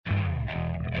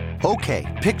Okay,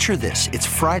 picture this. It's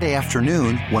Friday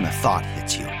afternoon when a thought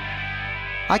hits you.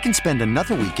 I can spend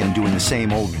another weekend doing the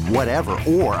same old whatever,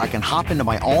 or I can hop into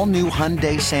my all-new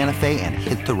Hyundai Santa Fe and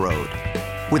hit the road.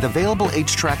 With available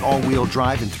H-Track all-wheel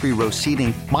drive and 3-row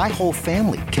seating, my whole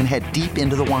family can head deep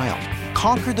into the wild.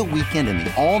 Conquer the weekend in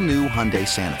the all-new Hyundai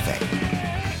Santa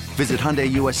Fe. Visit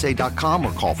HyundaiUSA.com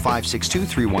or call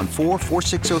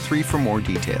 562-314-4603 for more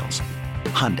details.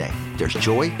 Hyundai, there's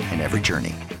joy in every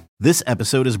journey. This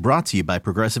episode is brought to you by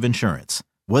Progressive Insurance.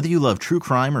 Whether you love true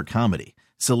crime or comedy,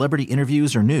 celebrity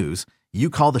interviews or news, you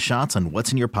call the shots on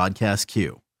what's in your podcast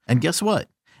queue. And guess what?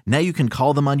 Now you can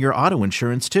call them on your auto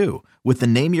insurance too with the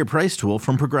Name Your Price tool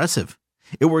from Progressive.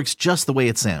 It works just the way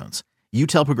it sounds. You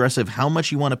tell Progressive how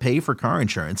much you want to pay for car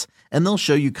insurance, and they'll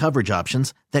show you coverage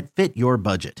options that fit your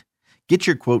budget. Get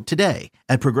your quote today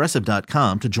at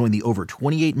Progressive.com to join the over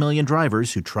 28 million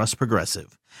drivers who trust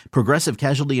Progressive. Progressive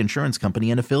Casualty Insurance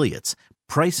Company and Affiliates.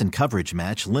 Price and coverage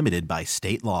match limited by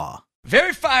state law.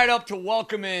 Very fired up to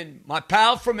welcome in my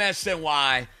pal from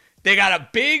SNY. They got a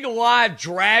big live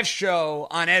draft show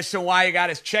on SNY. You got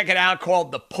to check it out,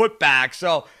 called The Putback.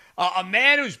 So a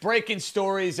man who's breaking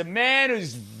stories, a man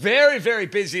who's very, very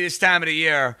busy this time of the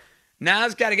year. Now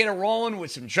he's got to get it rolling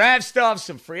with some draft stuff,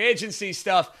 some free agency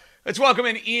stuff. Let's welcome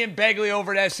in Ian Begley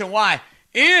over at SNY.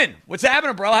 Ian, what's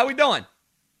happening, bro? How we doing?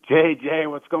 Jay,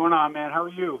 what's going on, man? How are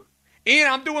you?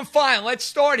 Ian, I'm doing fine. Let's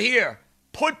start here.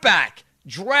 Putback,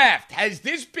 draft. Has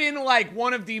this been like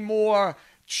one of the more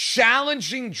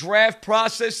challenging draft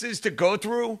processes to go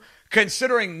through,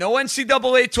 considering no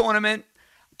NCAA tournament?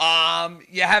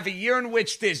 You have a year in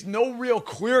which there's no real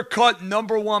clear-cut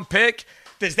number one pick.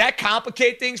 Does that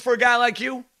complicate things for a guy like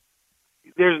you?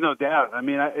 There's no doubt. I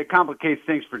mean, it complicates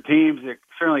things for teams. It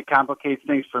certainly complicates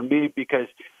things for me because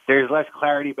there's less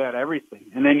clarity about everything.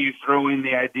 And then you throw in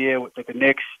the idea with the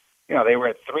Knicks. You know, they were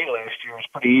at 3 last year. It's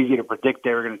pretty easy to predict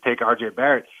they were going to take R.J.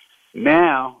 Barrett.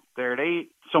 Now they're at 8.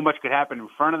 So much could happen in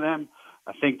front of them.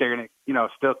 I think they're going to,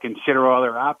 still consider all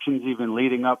their options, even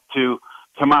leading up to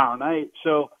tomorrow night.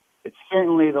 So it's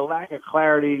certainly the lack of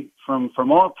clarity from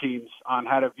all teams on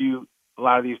how to view a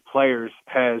lot of these players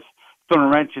has thrown a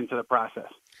wrench into the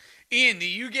process. Ian, do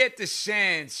you get the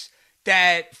sense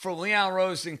that for Leon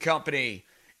Rose and company,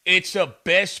 it's a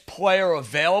best player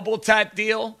available type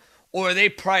deal, or are they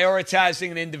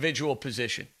prioritizing an individual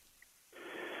position?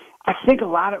 I think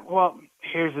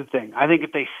here's the thing. I think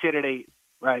if they sit at 8,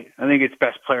 right, I think it's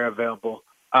best player available.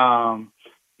 I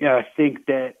think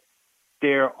that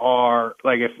there are,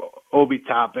 like if Obi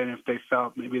Toppin, if they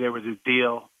felt maybe there was a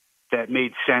deal that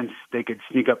made sense, they could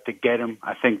sneak up to get him.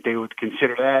 I think they would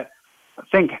consider that. I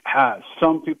think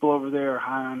some people over there are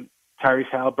high on Tyrese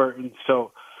Halliburton,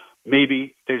 so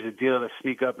maybe there's a deal to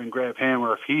sneak up and grab him,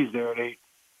 or if he's there at 8,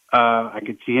 I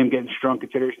could see him getting strong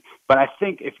consideration. But I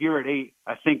think if you're at 8,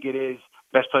 I think it is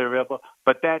best player available.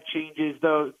 But that changes,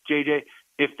 though, JJ,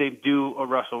 if they do a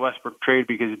Russell Westbrook trade,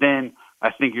 because then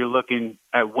I think you're looking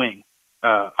at wing,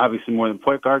 obviously more than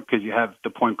point guard, because you have the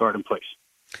point guard in place.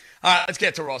 All right, let's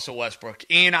get to Russell Westbrook.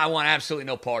 Ian, I want absolutely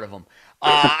no part of him.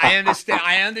 I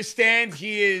understand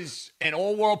he is an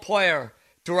all-world player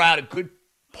throughout a good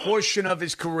portion of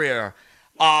his career.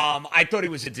 I thought he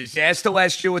was a disaster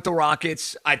last year with the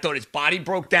Rockets. I thought his body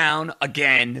broke down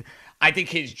again. I think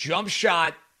his jump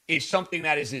shot is something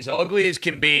that is as ugly as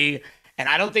can be, and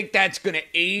I don't think that's going to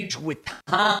age with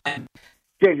time.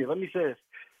 JJ, let me say this.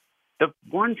 The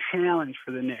one challenge for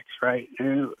the Knicks, right,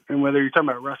 and whether you're talking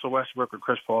about Russell Westbrook or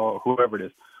Chris Paul or whoever it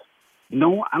is,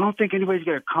 no, I don't think anybody's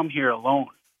going to come here alone.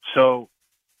 So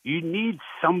you need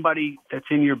somebody that's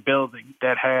in your building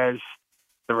that has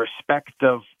the respect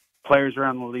of players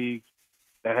around the league,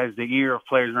 that has the ear of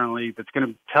players around the league, that's going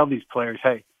to tell these players,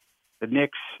 hey, the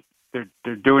Knicks,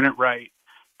 they're doing it right.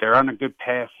 They're on a good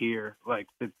path here, like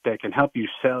that can help you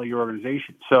sell your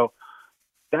organization. So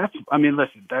that's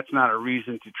not a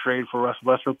reason to trade for Russell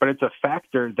Westbrook, but it's a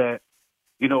factor that,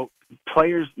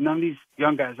 players, none of these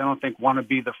young guys, I don't think, want to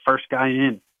be the first guy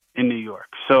in New York.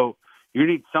 So you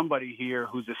need somebody here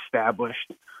who's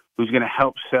established, who's going to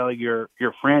help sell your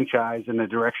franchise in the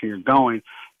direction you're going.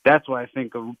 That's why I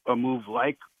think a move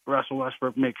like Russell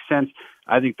Westbrook makes sense.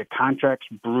 I think the contract's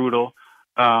brutal.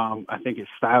 I think his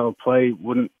style of play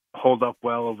wouldn't hold up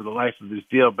well over the life of his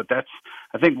deal, but that's,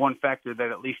 I think, one factor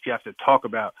that at least you have to talk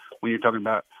about when you're talking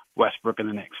about Westbrook and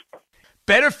the Knicks.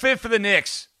 Better fit for the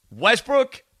Knicks,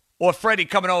 Westbrook or Freddie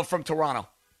coming over from Toronto?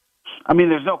 I mean,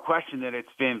 there's no question that it's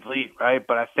Van Vliet, right?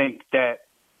 But I think that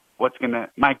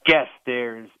my guess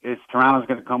there is Toronto's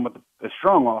going to come with a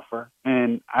strong offer,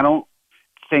 and I don't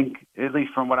think, at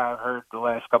least from what I've heard the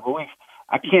last couple of weeks,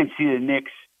 I can't see the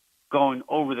Knicks going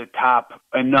over the top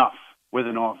enough with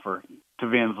an offer to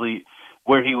Van Vliet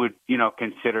where he would,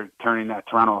 consider turning that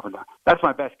Toronto offer down. That's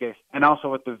my best guess. And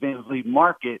also with the Van Vliet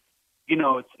market,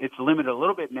 it's limited a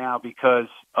little bit now because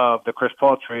of the Chris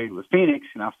Paul trade with Phoenix.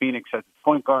 Now Phoenix has a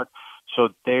point guard, so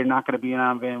they're not going to be in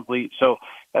on Van Vliet. So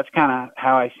that's kind of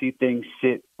how I see things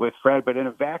sit with Fred. But in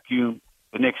a vacuum,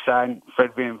 the Knicks side,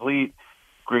 Fred Van Vliet,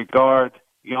 great guard,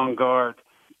 young guard,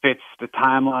 fits the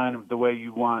timeline of the way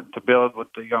you want to build with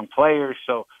the young players.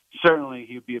 So certainly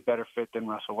he would be a better fit than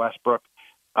Russell Westbrook.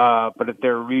 But if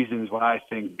there are reasons why I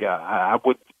think I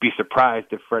would be surprised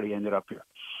if Freddie ended up here.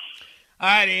 All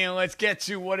right, Ian, let's get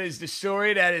to what is the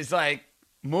story that is like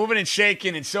moving and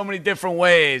shaking in so many different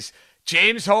ways.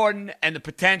 James Harden and the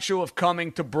potential of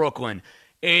coming to Brooklyn.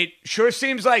 It sure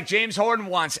seems like James Harden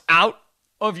wants out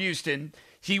of Houston.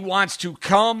 He wants to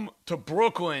come to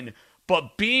Brooklyn,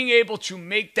 but being able to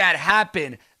make that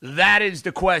happen, that is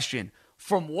the question.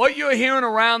 From what you're hearing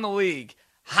around the league,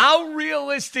 how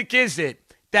realistic is it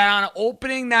that on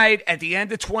opening night at the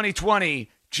end of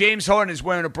 2020, James Harden is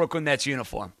wearing a Brooklyn Nets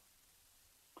uniform?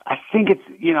 I think it's,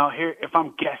 here, if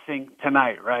I'm guessing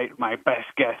tonight, right, my best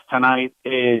guess tonight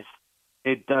is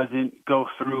it doesn't go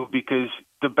through because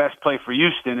the best play for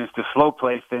Houston is to slow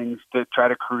play things to try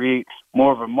to create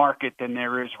more of a market than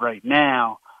there is right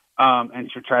now,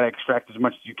 and to try to extract as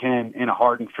much as you can in a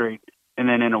Harden trade and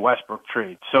then in a Westbrook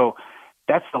trade. So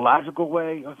that's the logical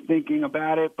way of thinking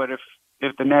about it. But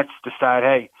if the Nets decide,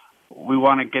 hey, we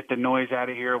want to get the noise out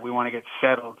of here, we want to get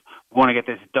settled, we want to get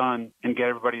this done and get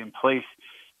everybody in place,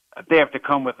 they have to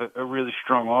come with a really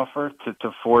strong offer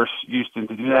to force Houston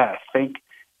to do that, I think.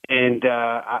 And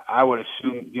I would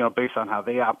assume, based on how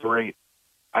they operate,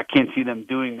 I can't see them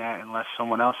doing that unless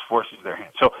someone else forces their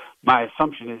hand. So my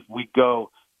assumption is we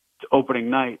go to opening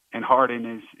night and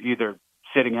Harden is either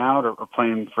sitting out or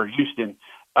playing for Houston.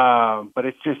 But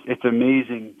it's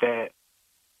amazing that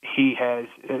he has,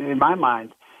 in my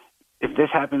mind, if this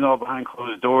happened all behind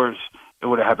closed doors, it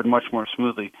would have happened much more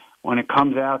smoothly. When it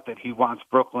comes out that he wants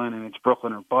Brooklyn and it's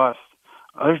Brooklyn or bust,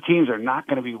 other teams are not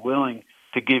going to be willing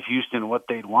to give Houston what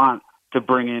they'd want to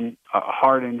bring in a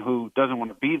Harden who doesn't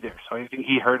want to be there. So I think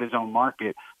he hurt his own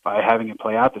market by having it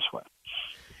play out this way.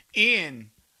 Ian,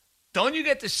 don't you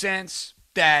get the sense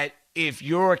that if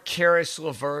you're a Karis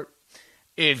LeVert,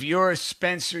 if you're a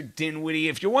Spencer Dinwiddie,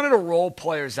 if you're one of the role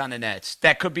players on the Nets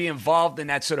that could be involved in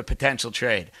that sort of potential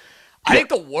trade, I think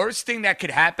the worst thing that could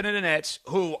happen to the Nets,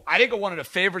 who I think are one of the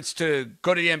favorites to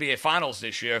go to the NBA Finals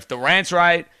this year, if Durant's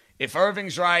right, if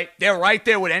Irving's right, they're right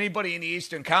there with anybody in the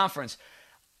Eastern Conference.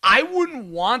 I wouldn't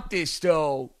want this,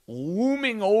 though,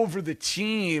 looming over the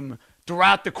team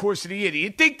throughout the course of the year. Do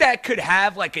you think that could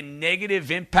have like a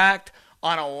negative impact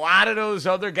on a lot of those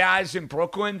other guys in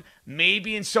Brooklyn,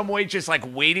 maybe in some way just like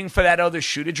waiting for that other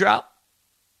shoe to drop?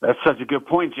 That's such a good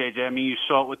point, JJ. I mean, you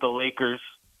saw it with the Lakers,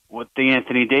 with the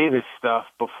Anthony Davis stuff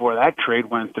before that trade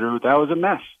went through. That was a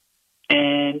mess.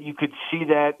 And you could see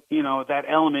that, that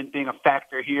element being a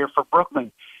factor here for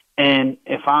Brooklyn. And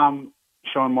if I'm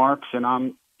Sean Marks and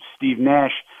I'm Steve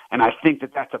Nash, and I think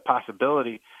that that's a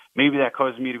possibility, maybe that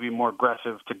causes me to be more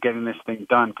aggressive to getting this thing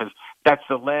done, because that's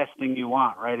the last thing you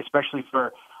want, right? Especially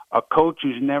for a coach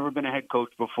who's never been a head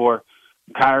coach before.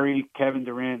 Kyrie, Kevin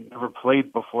Durant never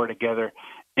played before together,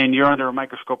 and you're under a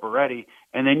microscope already,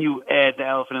 and then you add the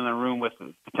elephant in the room with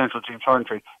the potential James Harden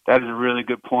trade. That is a really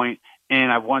good point,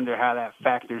 and I wonder how that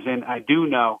factors in. I do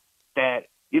know that,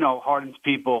 Harden's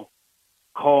people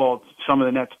called some of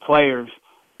the Nets players,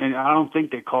 and I don't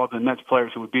think they called the Nets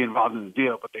players who would be involved in the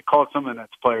deal, but they called some of the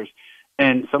Nets players,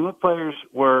 and some of the players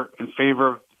were in favor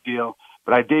of the deal,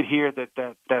 but I did hear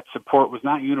that support was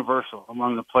not universal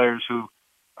among the players who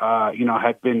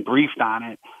had been briefed on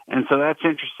it. And so that's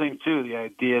interesting too, the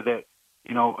idea that,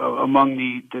 among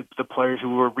the players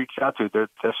who were reached out to, their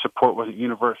support wasn't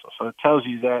universal. So it tells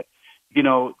you that,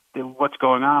 what's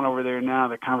going on over there now,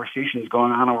 the conversations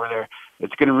going on over there,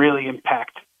 it's going to really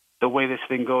impact the way this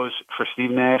thing goes for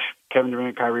Steve Nash, Kevin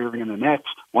Durant, Kyrie Irving, and the Nets,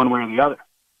 one way or the other.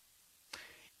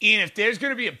 Ian, if there's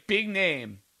going to be a big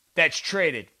name that's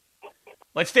traded,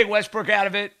 let's take Westbrook out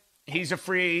of it. He's a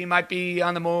free. He might be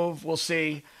on the move. We'll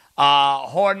see.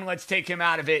 Harden, let's take him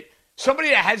out of it. Somebody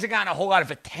that hasn't gotten a whole lot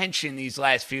of attention these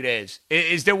last few days.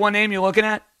 Is there one name you're looking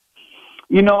at?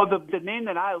 The name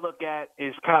that I look at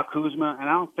is Kyle Kuzma, and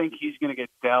I don't think he's going to get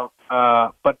dealt.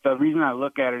 But the reason I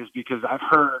look at it is because I've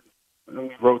heard, when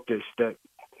we wrote this, that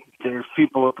there's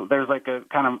like a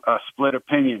kind of a split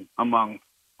opinion among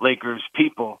Lakers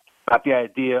people about the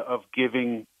idea of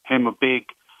giving him a big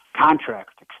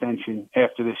contract extension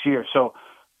after this year. So,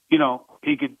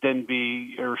 he could then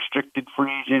be a restricted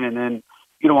free agent, and then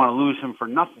you don't want to lose him for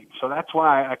nothing. So that's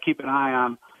why I keep an eye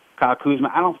on Kyle Kuzma.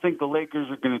 I don't think the Lakers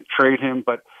are going to trade him,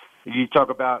 but you talk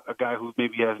about a guy who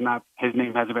maybe his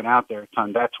name hasn't been out there a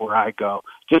ton. That's where I go,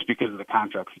 just because of the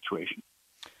contract situation.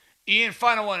 Ian,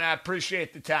 final one. I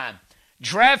appreciate the time.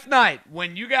 Draft night,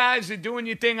 when you guys are doing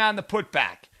your thing on the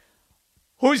putback,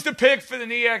 who's the pick for the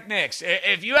New York Knicks?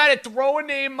 If you had to throw a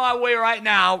name my way right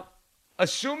now,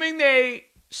 assuming they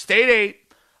stayed 8,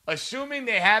 assuming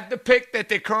they have the pick that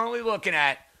they're currently looking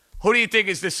at, who do you think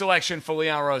is the selection for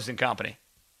Leon Rose and company?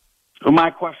 Well,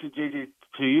 my question, JJ,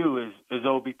 to you is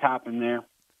Obi Toppin there?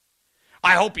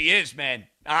 I hope he is, man.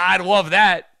 I'd love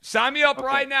that. Sign me up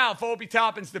right now if Obi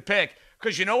Toppin's the pick.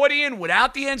 Because you know what, Ian?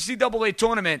 Without the NCAA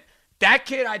tournament, that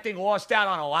kid, I think, lost out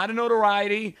on a lot of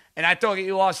notoriety, and I thought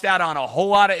he lost out on a whole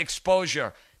lot of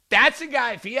exposure. That's a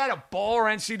guy, if he had a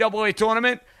baller NCAA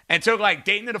tournament and took, like,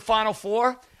 Dayton to the Final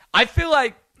Four, I feel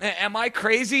like, am I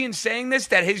crazy in saying this,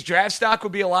 that his draft stock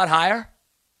would be a lot higher?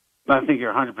 I think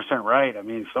you're 100% right. I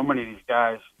mean, so many of these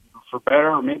guys, for better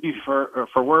or maybe for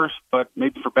worse, but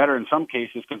maybe for better in some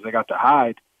cases because they got to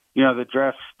hide, you know, the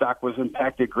draft stock was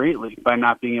impacted greatly by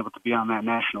not being able to be on that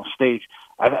national stage.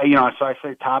 So I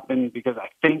say Toppin because I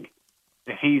think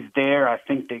if he's there, I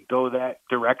think they go that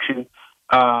direction.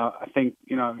 I think,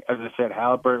 you know, as I said,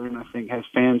 Halliburton, I think, has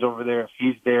fans over there. If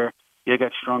he's there, they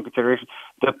got strong consideration.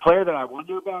 The player that I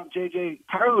wonder about, JJ,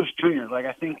 Carlos Jr., like,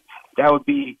 I think that would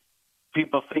be,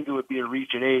 people think it would be a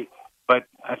reach at 8, but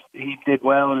he did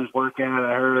well in his workout,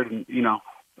 I heard, and, you know,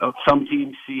 some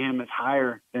teams see him as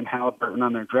higher than Halliburton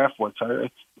on their draft board. So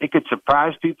it could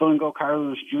surprise people and go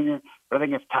Carlos Jr., but I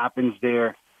think if Toppin's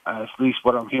there, at least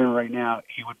what I'm hearing right now,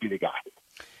 he would be the guy.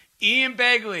 Ian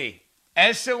Begley,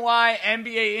 SNY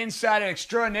NBA Insider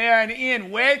Extraordinaire. And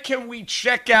Ian, where can we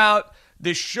check out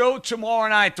the show tomorrow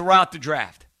night throughout the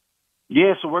draft?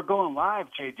 Yeah, so we're going live,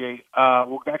 JJ.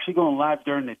 We're actually going live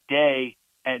during the day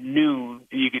at noon.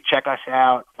 You can check us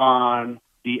out on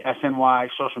the SNY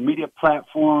social media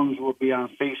platforms. We'll be on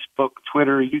Facebook,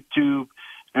 Twitter, YouTube,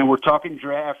 and we're talking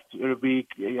draft. It'll be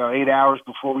 8 hours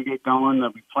before we get going.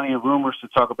 There'll be plenty of rumors to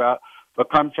talk about. But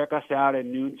come check us out at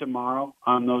noon tomorrow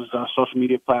on those social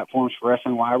media platforms for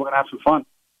SNY. We're going to have some fun.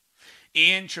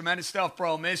 Ian, tremendous stuff,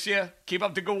 bro. Miss you. Keep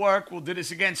up the good work. We'll do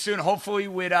this again soon, hopefully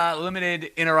with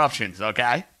limited interruptions,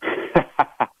 okay?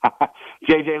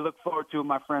 JJ, look forward to it,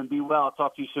 my friend. Be well. I'll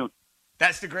talk to you soon.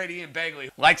 That's the great Ian Begley.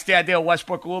 Likes the idea of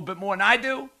Westbrook a little bit more than I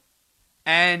do.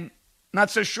 And not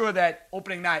so sure that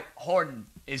opening night Harden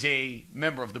is a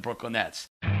member of the Brooklyn Nets.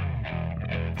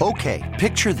 Okay,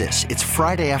 picture this. It's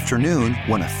Friday afternoon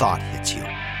when a thought hits you.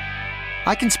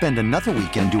 I can spend another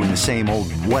weekend doing the same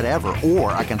old whatever,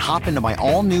 or I can hop into my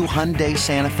all-new Hyundai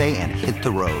Santa Fe and hit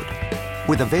the road.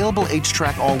 With available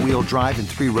H-Track all-wheel drive and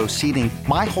 3-row seating,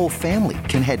 my whole family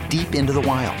can head deep into the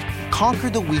wild. Conquer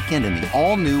the weekend in the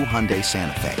all-new Hyundai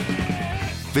Santa Fe.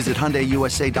 Visit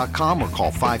HyundaiUSA.com or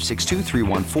call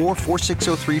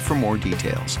 562-314-4603 for more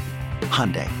details.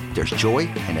 Hyundai, there's joy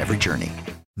in every journey.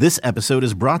 This episode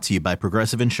is brought to you by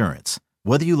Progressive Insurance.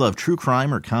 Whether you love true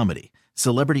crime or comedy,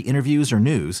 celebrity interviews or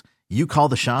news, you call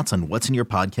the shots on what's in your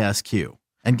podcast queue.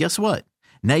 And guess what?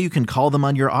 Now you can call them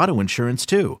on your auto insurance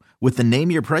too with the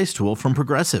Name Your Price tool from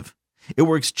Progressive. It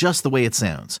works just the way it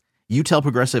sounds. You tell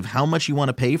Progressive how much you want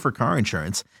to pay for car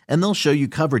insurance, and they'll show you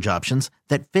coverage options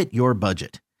that fit your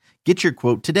budget. Get your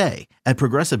quote today at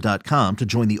Progressive.com to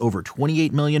join the over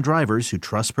 28 million drivers who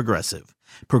trust Progressive.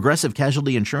 Progressive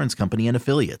Casualty Insurance Company and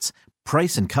Affiliates.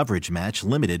 Price and coverage match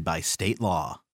limited by state law.